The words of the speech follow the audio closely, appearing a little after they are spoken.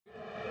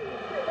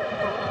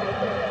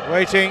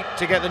Waiting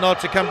to get the nod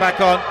to come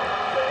back on.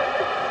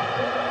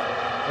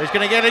 He's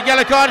going to get a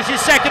yellow card. It's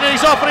his second and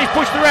he's off and he's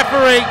pushed the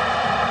referee.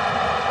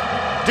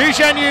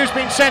 Zhenyu has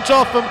been sent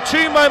off from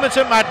 2 moments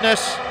of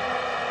madness.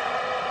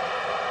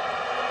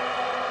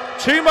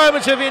 2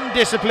 moments of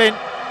indiscipline.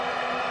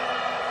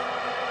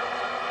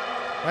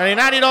 And in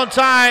added on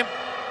time,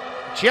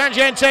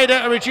 Tianjin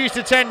Teda are reduced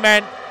to 10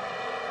 men.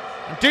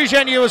 And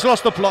Zhenyu has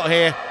lost the plot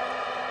here.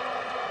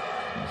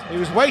 He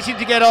was waiting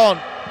to get on,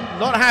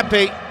 not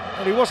happy,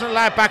 and he wasn't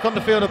allowed back on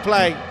the field of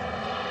play.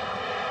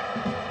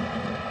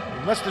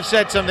 He must have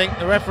said something.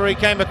 The referee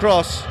came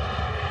across.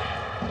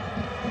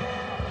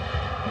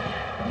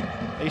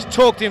 He's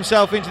talked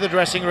himself into the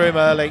dressing room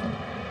early.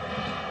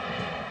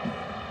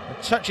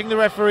 And touching the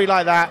referee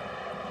like that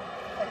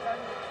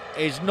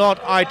is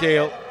not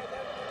ideal.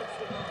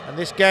 And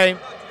this game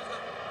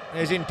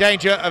is in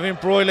danger of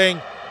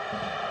embroiling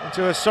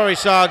into a sorry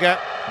saga.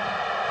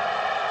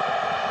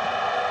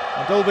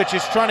 And Dolbich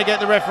is trying to get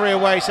the referee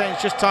away, saying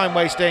it's just time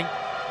wasting.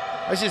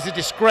 This is a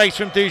disgrace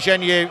from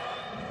Zhenyu.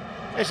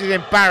 This is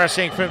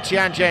embarrassing from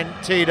Tianjin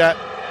Teda.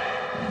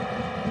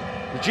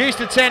 Reduced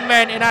to 10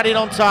 men in added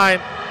on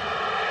time.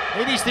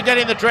 He needs to get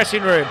in the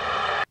dressing room.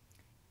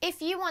 If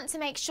you want to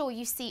make sure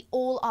you see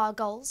all our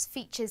goals,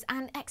 features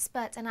and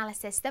expert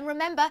analysis, then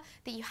remember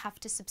that you have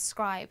to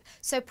subscribe.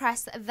 So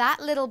press that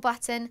little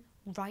button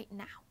right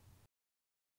now.